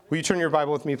Will you turn your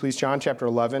Bible with me, please? John chapter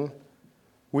 11.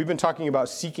 We've been talking about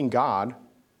seeking God,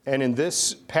 and in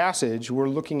this passage, we're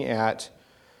looking at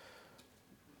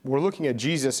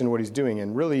Jesus and what he's doing,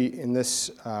 and really in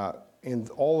this, in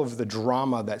all of the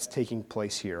drama that's taking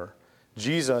place here,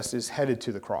 Jesus is headed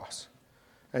to the cross.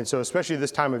 And so especially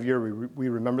this time of year, we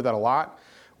remember that a lot.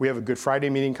 We have a Good Friday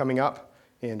meeting coming up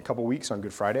in a couple weeks on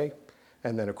Good Friday,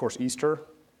 and then, of course, Easter.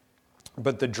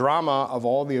 But the drama of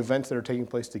all the events that are taking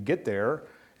place to get there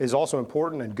is also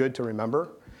important and good to remember.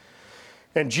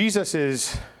 And Jesus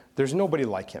there's nobody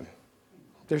like him.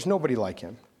 There's nobody like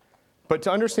him. But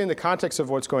to understand the context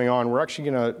of what's going on, we're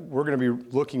going to be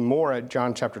looking more at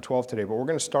John chapter 12 today, but we're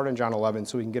going to start in John 11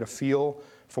 so we can get a feel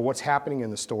for what's happening in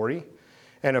the story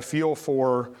and a feel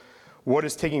for what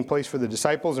is taking place for the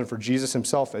disciples and for Jesus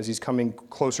himself as he's coming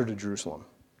closer to Jerusalem.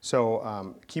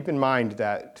 So keep in mind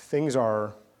that things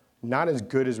are not as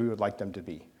good as we would like them to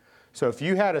be. So if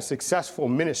you had a successful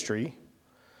ministry,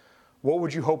 what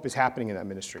would you hope is happening in that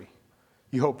ministry?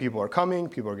 You hope people are coming,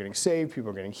 people are getting saved, people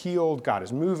are getting healed, God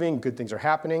is moving, good things are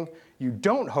happening. You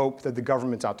don't hope that the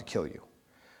government's out to kill you.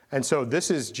 And so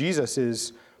Jesus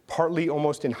is partly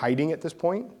almost in hiding at this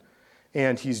point,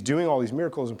 and he's doing all these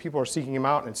miracles, and people are seeking him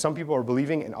out, and some people are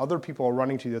believing, and other people are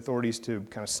running to the authorities to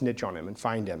kind of snitch on him and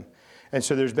find him. And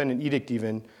so there's been an edict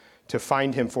even to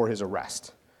find him for his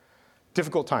arrest.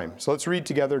 Difficult time. So let's read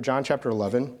together John chapter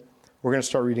 11. We're going to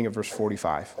start reading at verse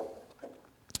 45.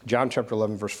 John chapter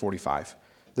 11, verse 45.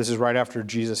 This is right after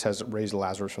Jesus has raised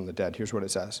Lazarus from the dead. Here's what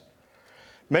it says.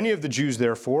 Many of the Jews,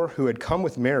 therefore, who had come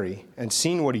with Mary and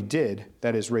seen what he did,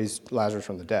 that is, raised Lazarus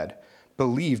from the dead,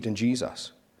 believed in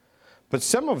Jesus. But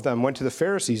some of them went to the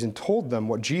Pharisees and told them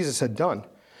what Jesus had done.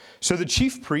 So the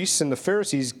chief priests and the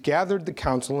Pharisees gathered the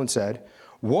council and said,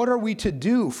 "What are we to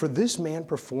do? For this man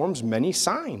performs many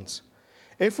signs.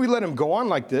 If we let him go on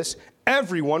like this,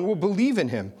 everyone will believe in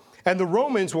him, and the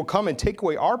Romans will come and take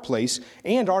away our place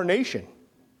and our nation."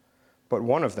 But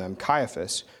one of them,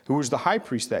 Caiaphas, who was the high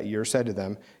priest that year, said to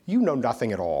them, "You know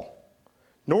nothing at all,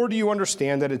 nor do you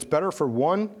understand that it is better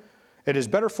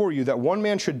for you that one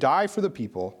man should die for the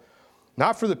people,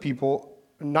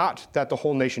 not that the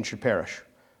whole nation should perish."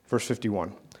 Verse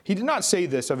 51. He did not say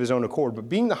this of his own accord, but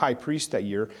being the high priest that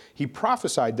year, he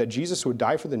prophesied that Jesus would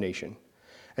die for the nation.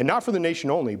 And not for the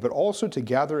nation only, but also to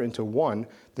gather into one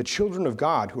the children of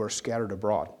God who are scattered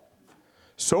abroad.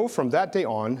 So from that day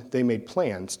on, they made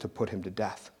plans to put him to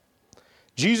death.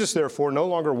 Jesus, therefore, no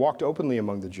longer walked openly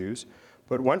among the Jews,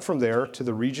 but went from there to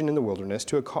the region in the wilderness,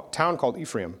 to a town called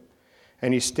Ephraim,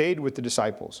 and he stayed with the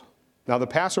disciples. Now the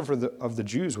Passover of the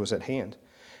Jews was at hand,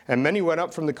 and many went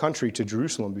up from the country to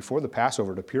Jerusalem before the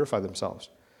Passover to purify themselves.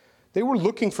 They were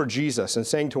looking for Jesus and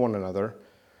saying to one another,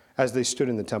 as they stood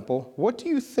in the temple, "What do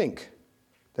you think,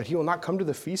 that he will not come to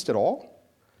the feast at all?"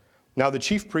 Now the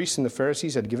chief priests and the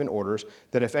Pharisees had given orders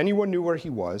that if anyone knew where he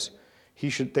was,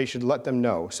 they should let them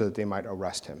know so that they might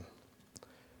arrest him.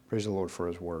 Praise the Lord for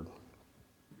his word.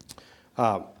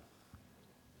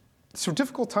 It's a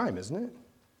difficult time, isn't it?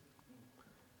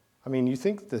 I mean, you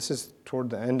think this is toward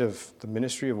the end of the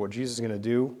ministry of what Jesus is going to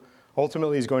do.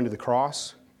 Ultimately, he's going to the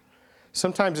cross.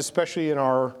 Sometimes, especially in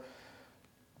our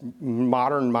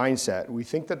modern mindset, we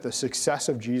think that the success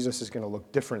of Jesus is going to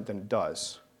look different than it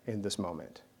does in this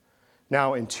moment.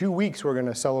 Now, in 2 weeks, we're going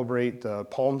to celebrate the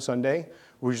Palm Sunday,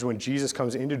 which is when Jesus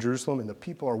comes into Jerusalem and the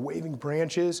people are waving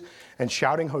branches and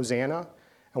shouting Hosanna.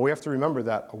 And we have to remember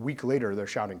that a week later, they're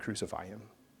shouting, "Crucify him."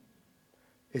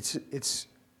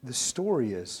 The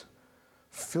story is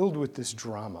filled with this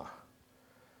drama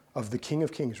of the King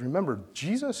of Kings. Remember,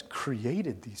 Jesus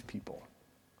created these people.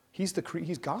 He's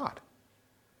God.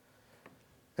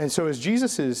 And so as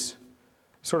Jesus is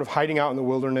sort of hiding out in the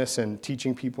wilderness and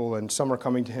teaching people, and some are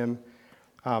coming to him,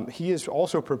 he is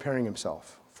also preparing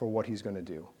himself for what he's going to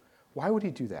do. Why would he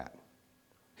do that?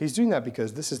 He's doing that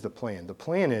because this is the plan. The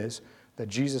plan is that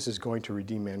Jesus is going to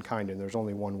redeem mankind, and there's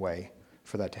only one way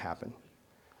for that to happen.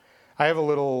 I have a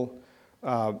little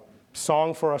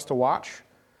song for us to watch.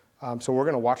 So we're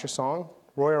going to watch a song.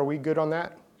 Roy, are we good on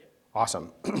that? Yeah.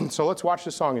 Awesome. So let's watch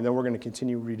the song, and then we're going to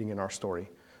continue reading in our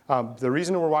story. The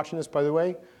reason we're watching this, by the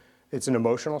way, it's an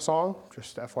emotional song,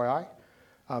 just FYI.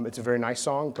 It's a very nice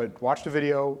song, but watch the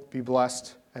video, be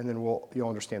blessed, and then you'll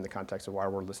understand the context of why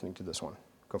we're listening to this one.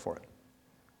 Go for it.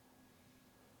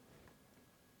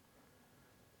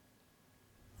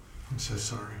 I'm so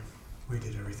sorry. We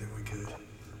did everything we could.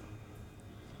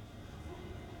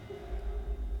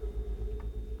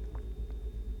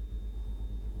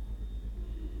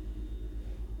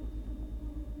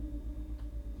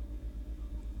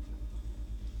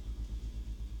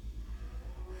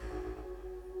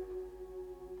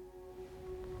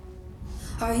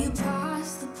 Are you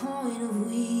past the point of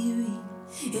weary?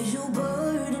 Is your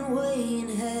burden weighing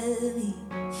heavy?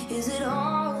 Is it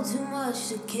all too much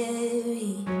to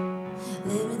carry?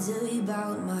 Let me tell you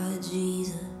about my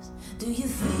Jesus. Do you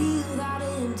feel that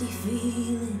empty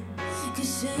feeling?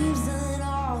 'Cause shame's done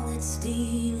all it's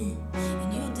stealing,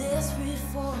 and you're desperate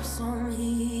for some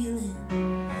healing.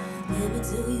 Let me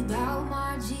tell you about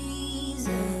my Jesus.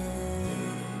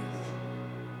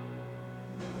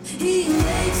 He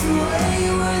makes a way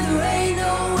where there ain't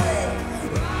no way.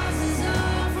 Rises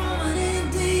up from an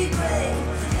empty grave.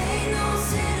 Ain't no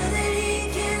sinner that he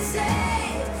can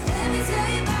save. Let me tell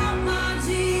you about my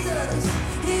Jesus.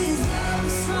 His love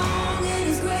is strong and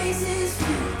his grace is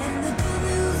free. And the good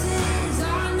news is I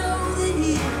know that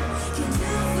he can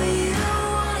do for you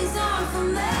what he's done for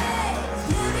me.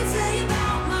 Let me tell you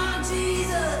about my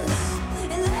Jesus.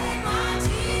 And let my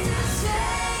Jesus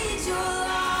change your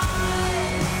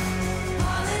life.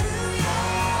 Hallelujah.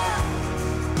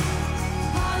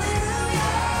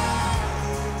 Hallelujah.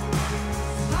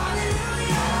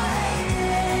 Hallelujah.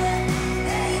 Amen.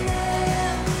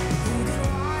 Amen. Who can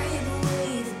wipe away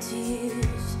the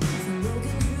tears from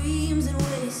broken dreams and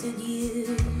wasted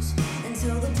years and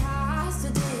tell the past to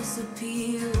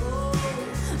disappear? Oh,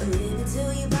 let me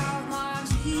tell you about my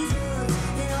Jesus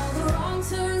and all the wrong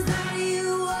turns that you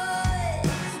would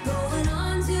going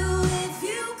unto if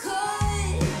you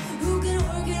could. Who can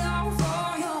work it out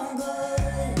for your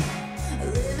good?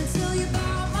 Let me tell you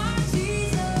about my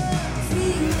Jesus. He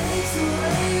makes a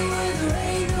way where there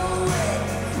ain't no way.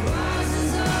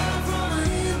 Rises up from an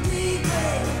empty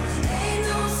grave. Ain't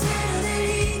no sinner that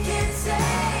he can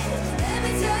save. Let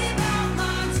me tell you about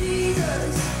my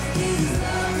Jesus. His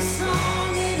love is strong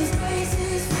and his grace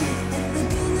is free. And the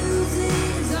good news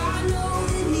is I know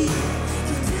that he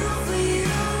can do for you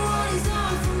what he's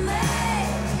done for me.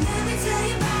 Let me tell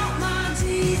you about my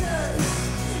Jesus.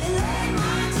 And let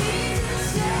my Jesus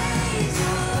change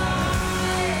your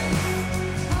life.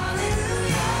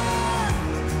 Hallelujah.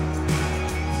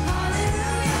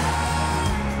 Hallelujah.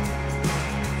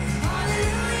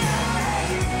 Hallelujah.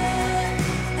 Amen.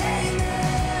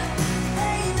 Amen.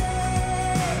 Amen.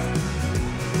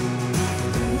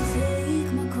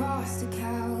 Take my cross to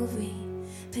Calvary,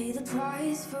 pay the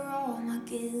price for all my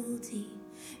guilty.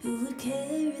 Who would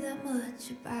care that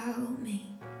much about me?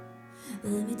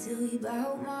 Let me tell you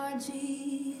about my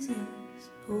Jesus.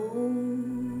 Oh,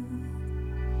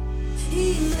 he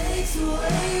makes a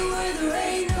way where there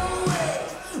ain't no way.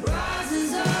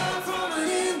 Rises up from an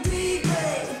empty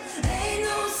grave. Ain't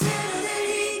no sinner that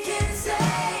he can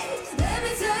save. Let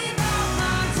me tell you about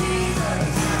my Jesus.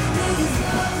 His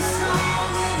love is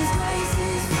strong and his grace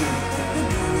is free. The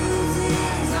good news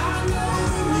is I know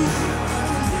that he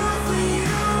can do for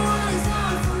you what he's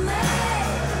done for me.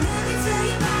 Let me tell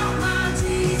you about my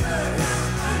Jesus.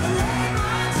 And let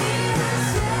my Jesus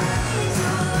change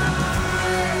your life.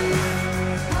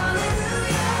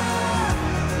 Hallelujah.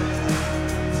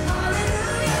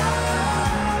 Hallelujah.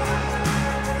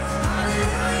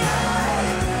 Hallelujah.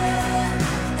 Amen.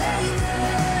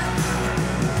 Amen.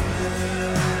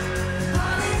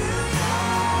 Hallelujah.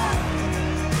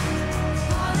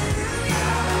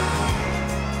 Hallelujah.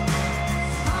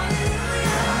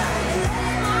 Hallelujah.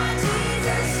 Let my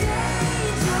Jesus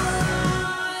change your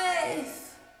life.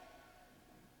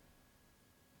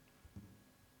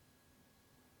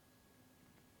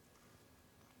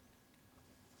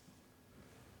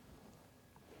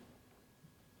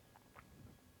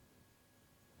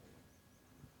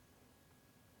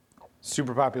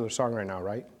 Super popular song right now,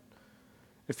 right?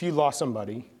 If you lost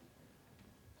somebody,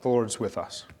 the Lord's with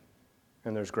us,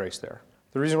 and there's grace there.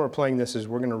 The reason we're playing this is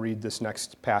we're going to read this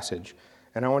next passage,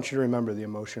 and I want you to remember the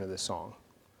emotion of this song.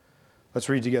 Let's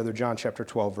read together John chapter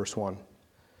 12, verse 1.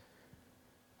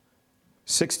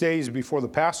 6 days before the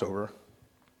Passover,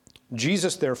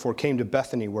 Jesus therefore came to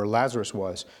Bethany where Lazarus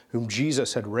was, whom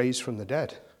Jesus had raised from the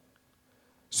dead.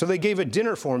 So they gave a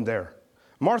dinner for him there.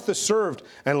 Martha served,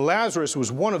 and Lazarus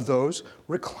was one of those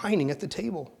reclining at the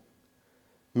table.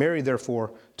 Mary,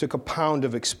 therefore, took a pound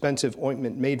of expensive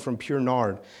ointment made from pure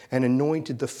nard and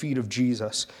anointed the feet of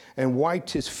Jesus and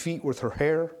wiped his feet with her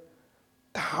hair.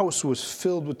 The house was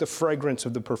filled with the fragrance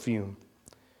of the perfume.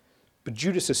 But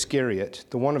Judas Iscariot,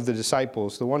 the one of the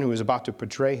disciples, the one who was about to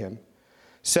betray him,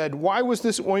 said, "Why was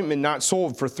this ointment not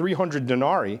sold for 300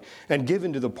 denarii and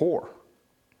given to the poor?"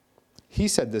 He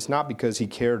said this not because he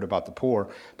cared about the poor,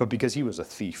 but because he was a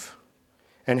thief.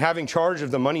 And having charge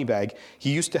of the money bag,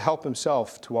 he used to help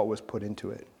himself to what was put into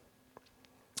it.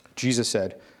 Jesus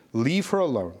said, "Leave her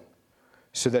alone,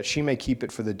 so that she may keep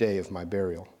it for the day of my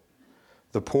burial.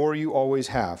 The poor you always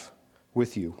have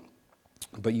with you,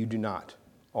 but you do not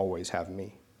always have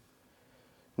me."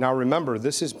 Now remember,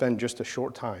 this has been just a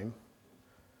short time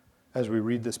as we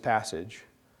read this passage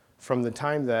from the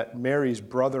time that Mary's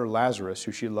brother Lazarus,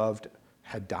 who she loved,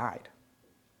 had died.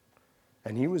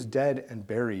 And he was dead and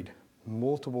buried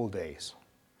multiple days.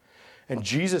 And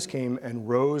Jesus came and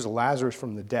rose Lazarus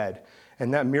from the dead.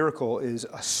 And that miracle is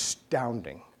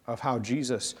astounding of how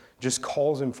Jesus just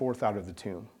calls him forth out of the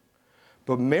tomb.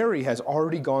 But Mary has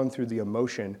already gone through the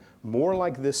emotion, more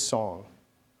like this song,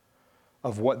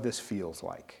 of what this feels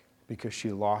like because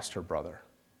she lost her brother.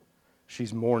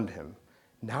 She's mourned him.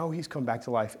 Now he's come back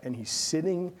to life and he's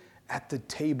sitting at the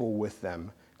table with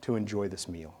them to enjoy this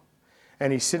meal.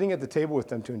 And he's sitting at the table with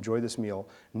them to enjoy this meal,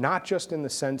 not just in the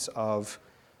sense of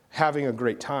having a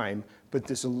great time, but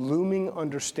this looming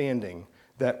understanding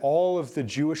that all of the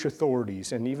Jewish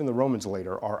authorities, and even the Romans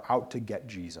later, are out to get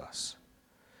Jesus.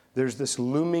 There's this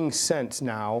looming sense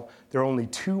now, they're only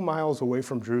 2 miles away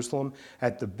from Jerusalem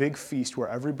at the big feast where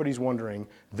everybody's wondering,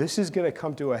 this is going to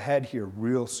come to a head here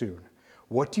real soon.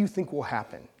 What do you think will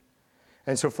happen?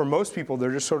 And so for most people,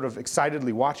 they're just sort of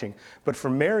excitedly watching. But for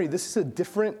Mary, this is a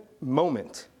different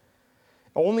moment.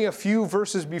 Only a few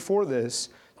verses before this,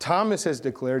 Thomas has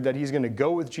declared that he's going to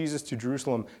go with Jesus to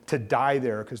Jerusalem to die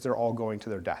there because they're all going to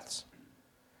their deaths.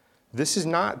 This is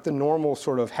not the normal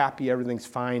sort of happy, everything's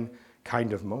fine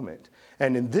kind of moment.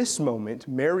 And in this moment,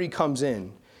 Mary comes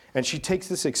in and she takes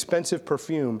this expensive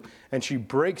perfume and she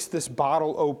breaks this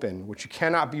bottle open, which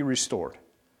cannot be restored.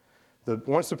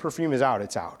 Once the perfume is out,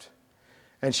 it's out.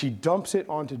 And she dumps it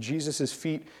onto Jesus'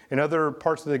 feet. In other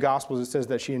parts of the Gospels, it says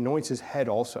that she anoints his head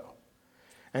also.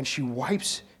 And she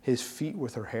wipes his feet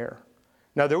with her hair.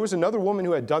 Now, there was another woman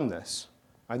who had done this.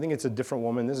 I think it's a different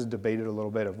woman. This is debated a little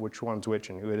bit of which one's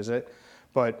which and who is it.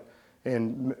 But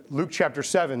in Luke chapter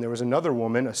 7, there was another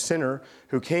woman, a sinner,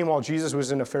 who came while Jesus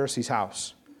was in a Pharisee's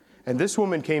house. And this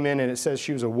woman came in, and it says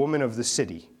she was a woman of the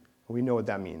city. We know what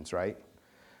that means, right?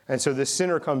 And so this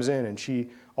sinner comes in, and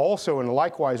she also, in a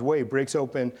likewise way, breaks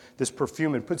open this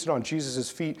perfume and puts it on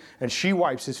Jesus' feet, and she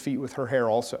wipes his feet with her hair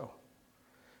also.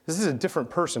 This is a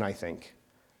different person, I think,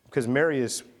 because Mary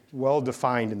is well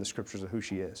defined in the scriptures of who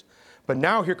she is. But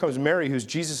now here comes Mary, who's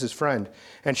Jesus' friend,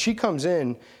 and she comes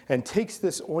in and takes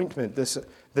this ointment,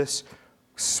 this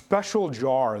special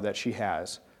jar that she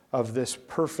has of this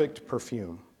perfect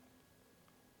perfume,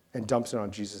 and dumps it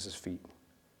on Jesus' feet.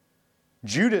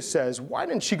 Judas says, why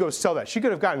didn't she go sell that? She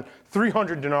could have gotten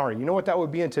 300 denarii. You know what that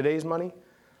would be in today's money?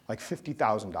 Like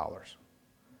 $50,000.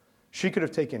 She could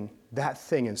have taken that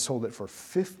thing and sold it for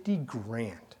 50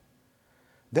 grand.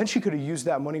 Then she could have used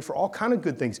that money for all kind of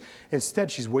good things.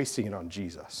 Instead, she's wasting it on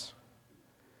Jesus.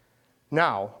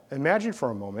 Now, imagine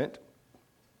for a moment,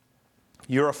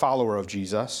 you're a follower of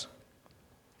Jesus.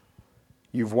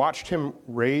 You've watched him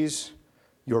raise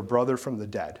your brother from the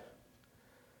dead.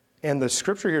 And the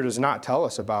scripture here does not tell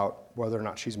us about whether or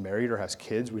not she's married or has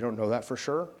kids. We don't know that for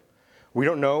sure. We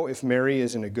don't know if Mary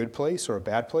is in a good place or a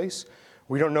bad place.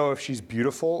 We don't know if she's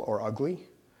beautiful or ugly.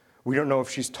 We don't know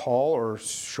if she's tall or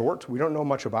short. We don't know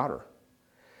much about her.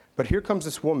 But here comes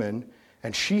this woman,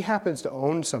 and she happens to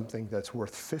own something that's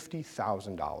worth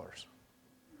 $50,000.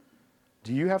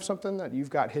 Do you have something that you've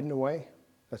got hidden away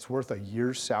that's worth a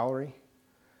year's salary?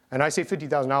 And I say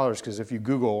 $50,000 because if you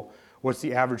Google what's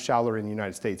the average salary in the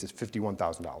United States, it's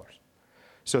 $51,000.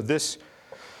 So this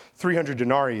 300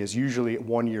 denarii is usually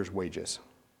 1 year's wages.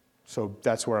 So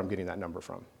that's where I'm getting that number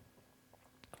from.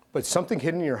 But something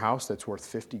hidden in your house that's worth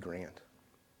 50 grand.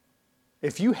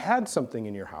 If you had something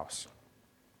in your house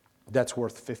that's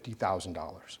worth $50,000,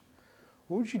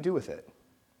 what would you do with it?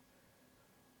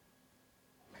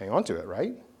 Hang on to it,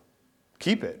 right?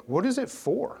 Keep it. What is it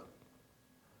for?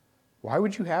 Why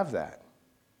would you have that?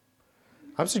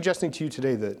 I'm suggesting to you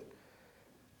today that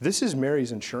this is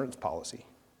Mary's insurance policy.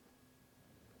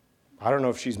 I don't know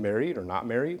if she's married or not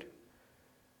married.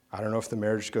 I don't know if the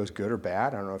marriage goes good or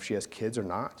bad. I don't know if she has kids or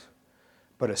not.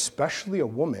 But especially a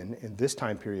woman in this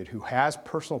time period who has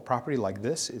personal property like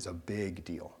this is a big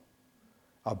deal.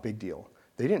 A big deal.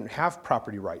 They didn't have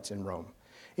property rights in Rome.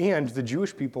 And the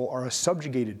Jewish people are a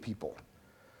subjugated people.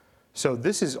 So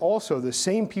this is also the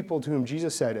same people to whom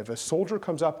Jesus said, if a soldier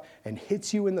comes up and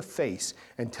hits you in the face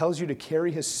and tells you to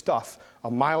carry his stuff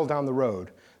a mile down the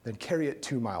road, then carry it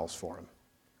 2 miles for him.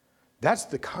 That's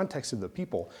the context of the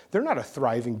people. They're not a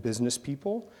thriving business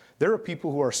people. They're a people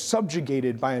who are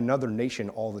subjugated by another nation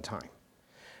all the time.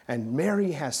 And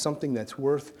Mary has something that's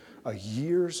worth a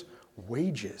year's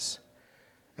wages.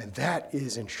 And that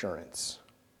is insurance.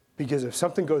 Because if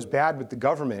something goes bad with the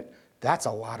government, that's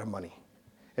a lot of money.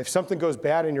 If something goes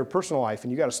bad in your personal life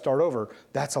and you got to start over,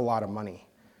 that's a lot of money.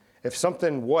 If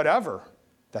something, whatever,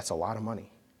 that's a lot of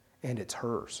money. And it's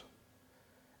hers.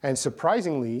 And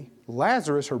surprisingly,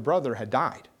 Lazarus, her brother, had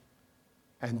died.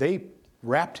 And they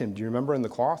wrapped him, do you remember, in the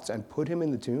cloths and put him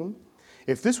in the tomb?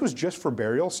 If this was just for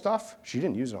burial stuff, she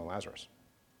didn't use it on Lazarus.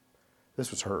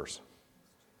 This was hers.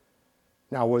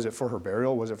 Now, was it for her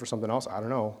burial? Was it for something else? I don't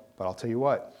know. But I'll tell you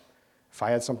what, if I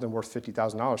had something worth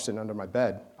 $50,000 sitting under my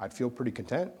bed, I'd feel pretty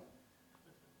content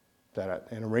that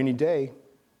in a rainy day,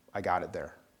 I got it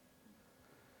there.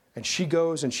 And she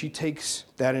goes and she takes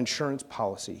that insurance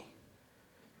policy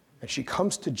and she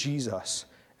comes to Jesus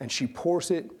and she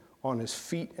pours it on his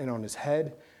feet and on his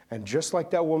head. And just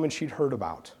like that woman she'd heard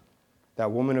about,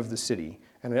 that woman of the city,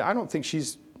 and I don't think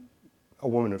she's a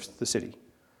woman of the city,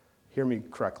 hear me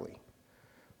correctly,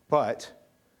 but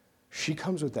she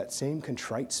comes with that same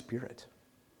contrite spirit,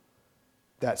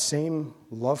 that same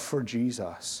love for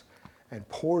Jesus, and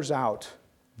pours out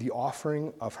the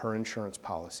offering of her insurance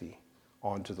policy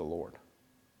onto the Lord.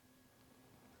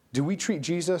 Do we treat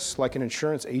Jesus like an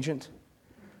insurance agent?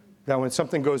 That when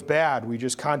something goes bad, we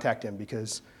just contact him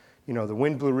because, the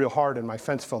wind blew real hard and my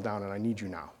fence fell down and I need you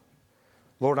now.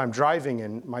 Lord, I'm driving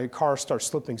and my car starts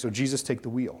slipping, so Jesus, take the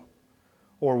wheel.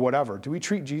 Or whatever. Do we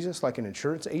treat Jesus like an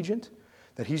insurance agent?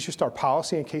 That he's just our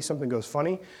policy in case something goes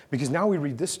funny? Because now we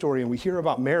read this story and we hear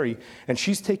about Mary, and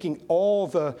she's taking all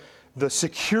the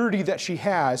security that she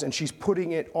has and she's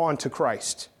putting it onto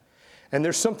Christ. And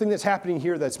there's something that's happening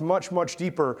here that's much, much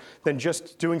deeper than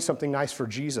just doing something nice for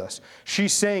Jesus.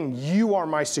 She's saying, you are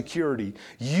my security.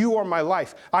 You are my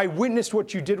life. I witnessed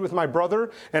what you did with my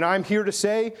brother, and I'm here to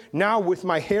say, now with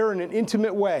my hair in an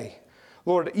intimate way,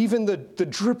 Lord, even the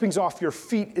drippings off your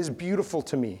feet is beautiful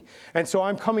to me. And so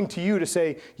I'm coming to you to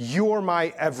say, you're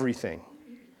my everything.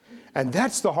 And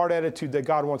that's the heart attitude that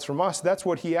God wants from us. That's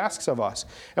what he asks of us.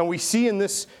 And we see in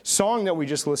this song that we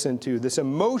just listened to, this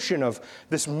emotion of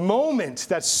this moment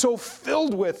that's so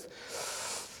filled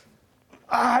with,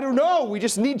 I don't know, we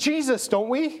just need Jesus, don't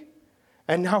we?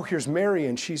 And now here's Mary,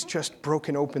 and she's just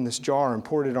broken open this jar and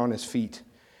poured it on his feet.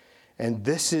 And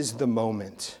this is the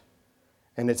moment.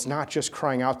 And it's not just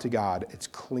crying out to God, it's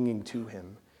clinging to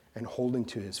him and holding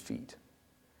to his feet.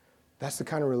 That's the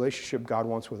kind of relationship God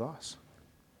wants with us.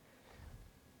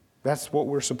 That's what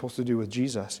we're supposed to do with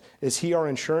Jesus. Is he our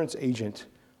insurance agent,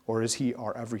 or is he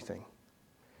our everything?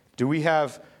 Do we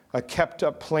have a kept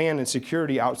up plan and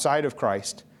security outside of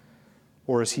Christ,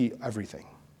 or is he everything?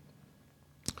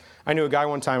 I knew a guy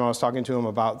one time, I was talking to him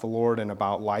about the Lord and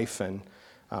about life, and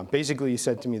basically he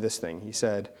said to me this thing. He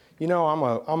said,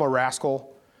 I'm a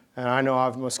rascal, and I know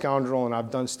I'm a scoundrel and I've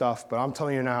done stuff, but I'm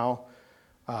telling you now,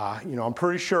 I'm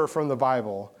pretty sure from the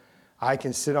Bible, I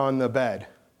can sit on the bed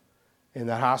in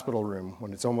that hospital room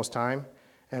when it's almost time,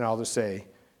 and I'll just say,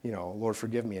 Lord,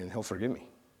 forgive me, and he'll forgive me.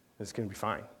 It's going to be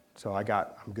fine. So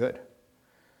I'm good.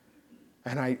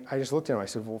 And I just looked at him, I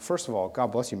said, well, first of all, God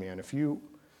bless you, man. If you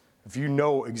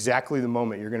know exactly the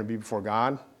moment you're going to be before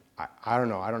God, I don't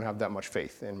know. I don't have that much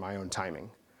faith in my own timing.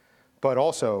 But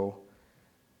also,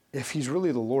 if he's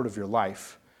really the Lord of your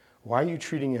life, why are you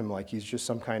treating him like he's just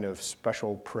some kind of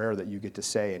special prayer that you get to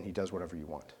say and he does whatever you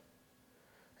want?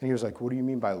 And he was like, what do you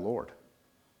mean by Lord?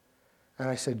 And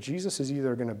I said, Jesus is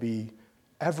either going to be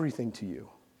everything to you.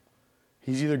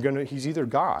 He's either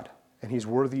God, and he's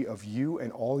worthy of you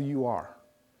and all you are.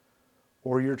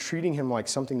 Or you're treating him like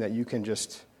something that you can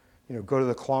just, go to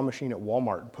the claw machine at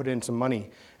Walmart and put in some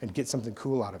money and get something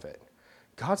cool out of it.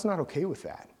 God's not okay with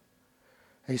that.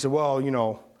 And he said,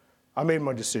 well, I made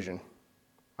my decision.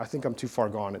 I think I'm too far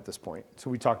gone at this point. So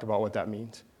we talked about what that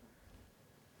means.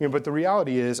 But the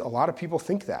reality is, a lot of people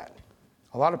think that.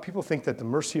 A lot of people think that the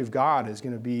mercy of God is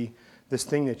going to be this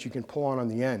thing that you can pull on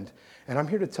the end. And I'm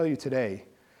here to tell you today,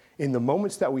 in the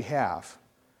moments that we have,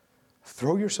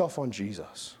 throw yourself on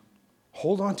Jesus.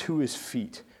 Hold on to his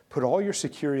feet. Put all your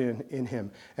security in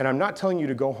him. And I'm not telling you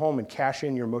to go home and cash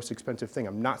in your most expensive thing.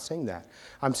 I'm not saying that.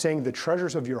 I'm saying the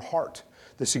treasures of your heart,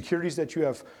 the securities that you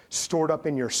have stored up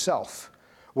in yourself.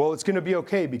 Well, it's going to be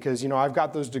okay because, I've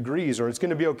got those degrees, or it's going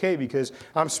to be okay because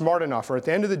I'm smart enough, or at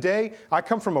the end of the day, I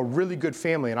come from a really good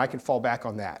family and I can fall back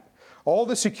on that. All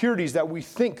the securities that we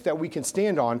think that we can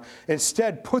stand on,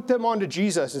 instead put them onto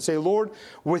Jesus and say, Lord,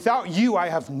 without you, I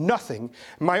have nothing.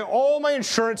 All my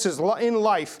insurance in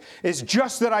life is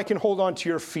just that I can hold on to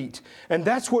your feet. And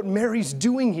that's what Mary's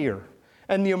doing here,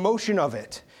 and the emotion of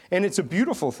it. And it's a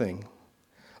beautiful thing.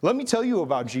 Let me tell you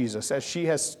about Jesus as she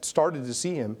has started to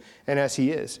see him and as he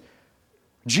is.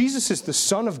 Jesus is the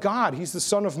Son of God. He's the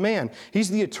Son of Man. He's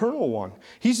the eternal one.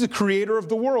 He's the creator of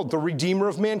the world, the redeemer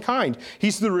of mankind.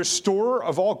 He's the restorer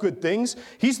of all good things.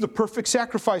 He's the perfect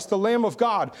sacrifice, the Lamb of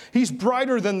God. He's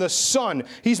brighter than the sun.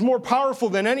 He's more powerful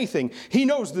than anything. He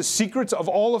knows the secrets of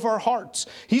all of our hearts.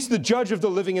 He's the judge of the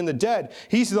living and the dead.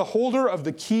 He's the holder of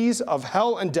the keys of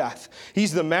hell and death.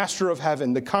 He's the master of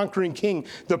heaven, the conquering king,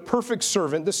 the perfect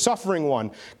servant, the suffering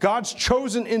one, God's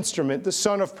chosen instrument, the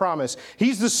son of promise.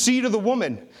 He's the seed of the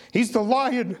woman. He's the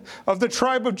Lion of the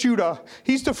tribe of Judah.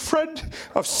 He's the friend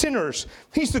of sinners.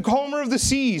 He's the calmer of the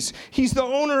seas. He's the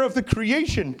owner of the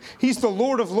creation. He's the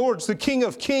Lord of lords, the King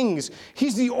of kings.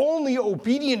 He's the only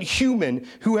obedient human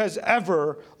who has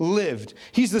ever lived.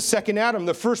 He's the second Adam,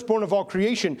 the firstborn of all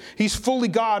creation. He's fully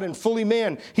God and fully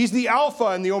man. He's the Alpha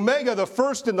and the Omega, the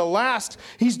first and the last.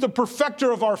 He's the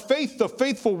perfecter of our faith, the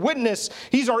faithful witness.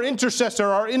 He's our intercessor,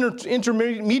 our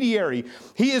intermediary.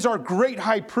 He is our great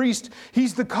high priest.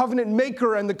 He's the covenant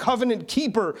maker and the covenant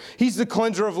keeper. He's the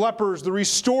cleanser of lepers, the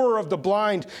restorer of the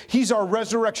blind. He's our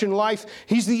resurrection life.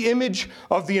 He's the image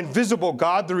of the invisible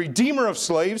God, the redeemer of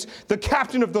slaves, the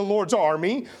captain of the Lord's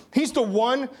army. He's the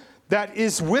one that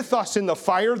is with us in the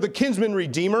fire, the kinsman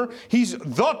redeemer. He's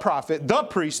the prophet, the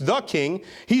priest, the king.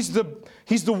 He's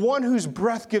the one whose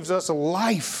breath gives us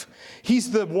life.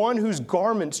 He's the one whose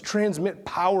garments transmit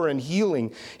power and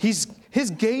healing. His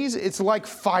gaze, it's like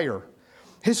fire.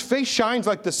 His face shines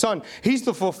like the sun. He's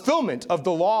the fulfillment of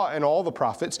the law and all the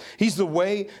prophets. He's the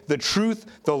way, the truth,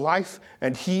 the life,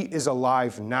 and he is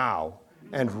alive now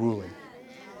and ruling.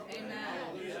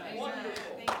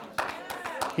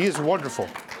 He is wonderful.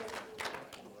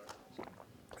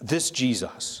 This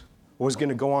Jesus was going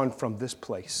to go on from this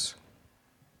place,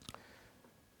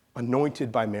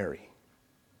 anointed by Mary.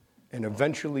 And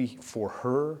eventually, for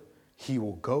her, he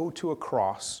will go to a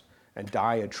cross and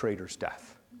die a traitor's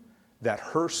death, that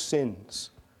her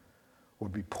sins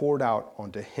would be poured out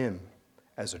onto him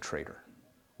as a traitor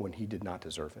when he did not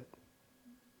deserve it.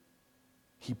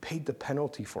 He paid the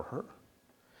penalty for her.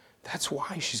 That's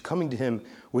why she's coming to him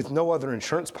with no other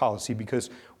insurance policy, because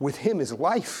with him is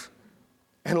life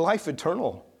and life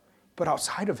eternal. But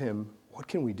outside of him, what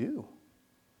can we do?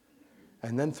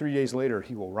 And then 3 days later,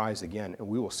 he will rise again, and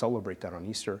we will celebrate that on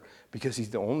Easter because he's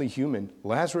the only human.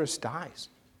 Lazarus dies.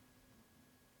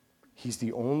 He's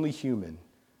the only human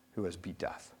who has beat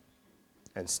death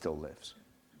and still lives.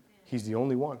 He's the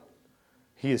only one.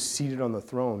 He is seated on the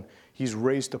throne. He's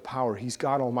raised to power. He's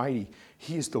God Almighty.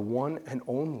 He is the one and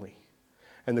only.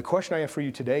 And the question I have for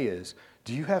you today is,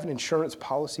 do you have an insurance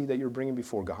policy that you're bringing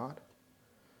before God?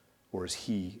 Or is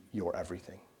he your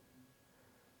everything?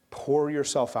 Pour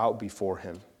yourself out before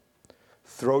him.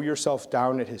 Throw yourself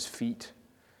down at his feet.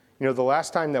 You know, the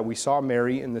last time that we saw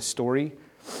Mary in this story,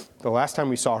 the last time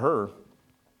we saw her,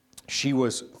 she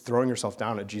was throwing herself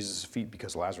down at Jesus' feet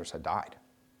because Lazarus had died.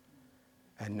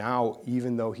 And now,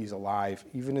 even though he's alive,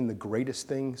 even in the greatest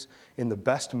things, in the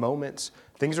best moments,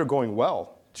 things are going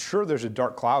well. Sure, there's a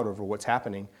dark cloud over what's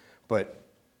happening, but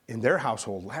in their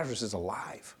household, Lazarus is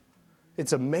alive.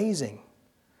 It's amazing.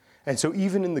 And so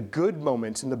even in the good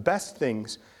moments, in the best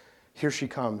things, here she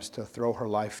comes to throw her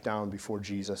life down before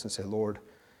Jesus and say, Lord,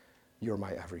 you're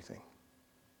my everything.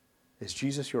 Is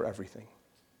Jesus your everything?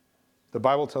 The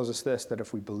Bible tells us this, that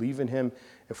if we believe in him,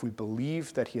 if we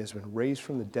believe that he has been raised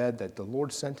from the dead, that the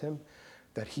Lord sent him,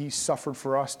 that he suffered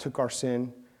for us, took our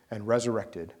sin, and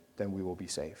resurrected, then we will be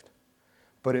saved.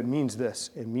 But it means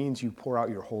this. It means you pour out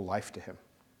your whole life to him.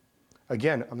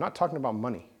 Again, I'm not talking about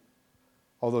money,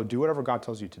 although do whatever God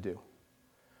tells you to do.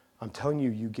 I'm telling you,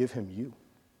 you give him you.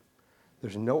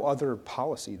 There's no other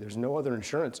policy. There's no other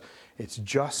insurance. It's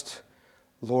just,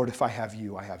 Lord, if I have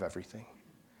you, I have everything.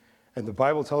 And the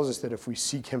Bible tells us that if we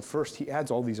seek him first, he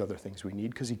adds all these other things we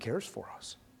need because he cares for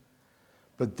us.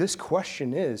 But this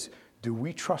question is, do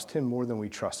we trust him more than we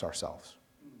trust ourselves?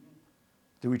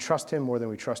 Do we trust him more than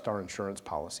we trust our insurance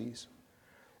policies?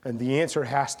 And the answer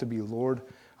has to be, Lord,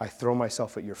 I throw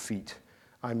myself at your feet.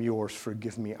 I'm yours.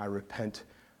 Forgive me. I repent.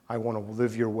 I want to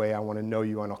live your way. I want to know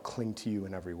you, and I'll cling to you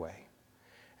in every way.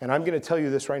 And I'm going to tell you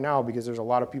this right now because there's a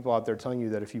lot of people out there telling you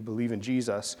that if you believe in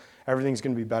Jesus, everything's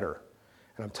going to be better.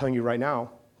 And I'm telling you right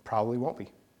now, probably won't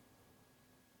be.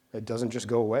 It doesn't just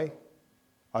go away.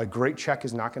 A great check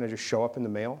is not going to just show up in the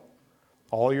mail.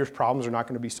 All your problems are not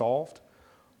going to be solved.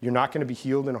 You're not going to be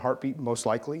healed in a heartbeat, most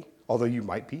likely, although you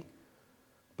might be.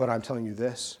 But I'm telling you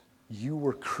this, you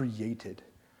were created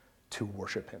to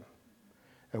worship him.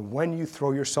 And when you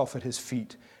throw yourself at his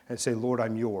feet and say, Lord,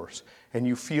 I'm yours, and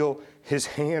you feel his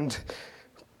hand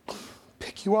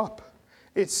pick you up,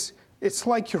 it's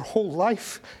like your whole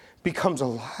life becomes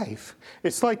alive.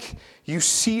 It's like you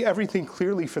see everything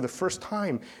clearly for the first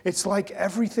time. It's like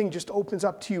everything just opens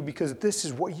up to you because this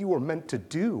is what you were meant to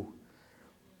do.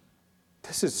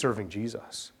 This is serving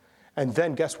Jesus. And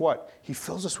then guess what? He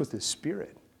fills us with his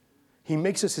Spirit. He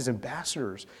makes us his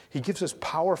ambassadors. He gives us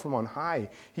power from on high.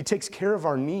 He takes care of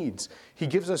our needs. He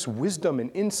gives us wisdom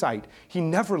and insight. He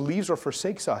never leaves or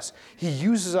forsakes us. He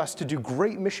uses us to do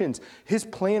great missions. His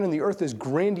plan in the earth is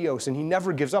grandiose, and he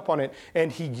never gives up on it.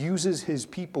 And he uses his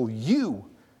people, you,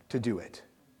 to do it.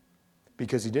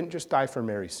 Because he didn't just die for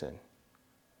Mary's sin.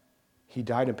 He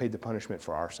died and paid the punishment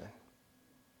for our sin,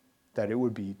 that it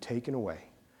would be taken away.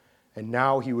 And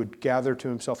now he would gather to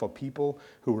himself a people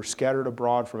who were scattered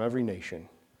abroad from every nation,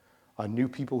 a new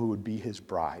people who would be his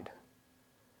bride,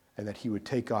 and that he would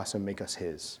take us and make us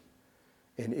his.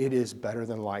 And it is better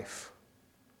than life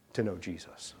to know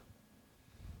Jesus.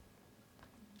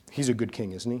 He's a good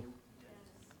king, isn't he?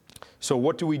 So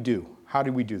what do we do? How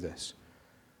do we do this?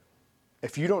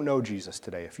 If you don't know Jesus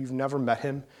today, if you've never met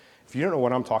him, if you don't know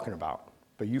what I'm talking about,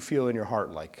 but you feel in your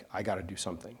heart like, I got to do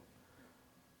something,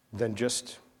 then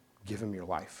just give him your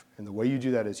life. And the way you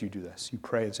do that is you do this. You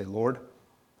pray and say, Lord,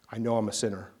 I know I'm a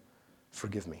sinner.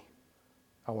 Forgive me.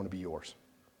 I want to be yours.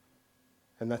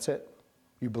 And that's it.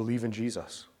 You believe in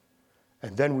Jesus.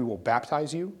 And then we will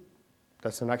baptize you.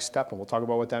 That's the next step, and we'll talk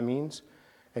about what that means.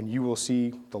 And you will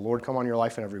see the Lord come on your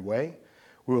life in every way.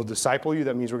 We will disciple you.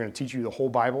 That means we're going to teach you the whole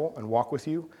Bible and walk with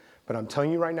you. But I'm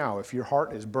telling you right now, if your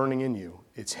heart is burning in you,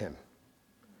 it's him.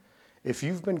 If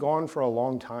you've been gone for a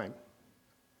long time,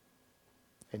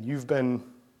 and you've been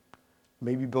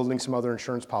maybe building some other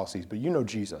insurance policies, but you know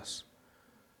Jesus,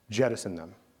 jettison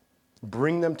them.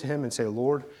 Bring them to him and say,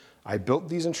 Lord, I built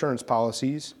these insurance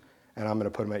policies, and I'm going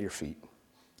to put them at your feet.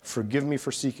 Forgive me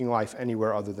for seeking life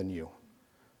anywhere other than you.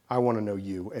 I want to know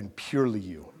you and purely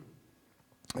you.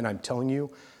 And I'm telling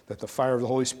you that the fire of the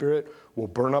Holy Spirit will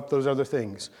burn up those other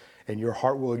things, and your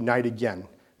heart will ignite again.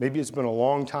 Maybe it's been a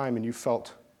long time and you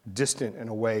felt distant and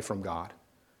away from God.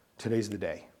 Today's the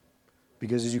day.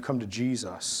 Because as you come to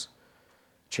Jesus,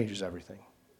 it changes everything.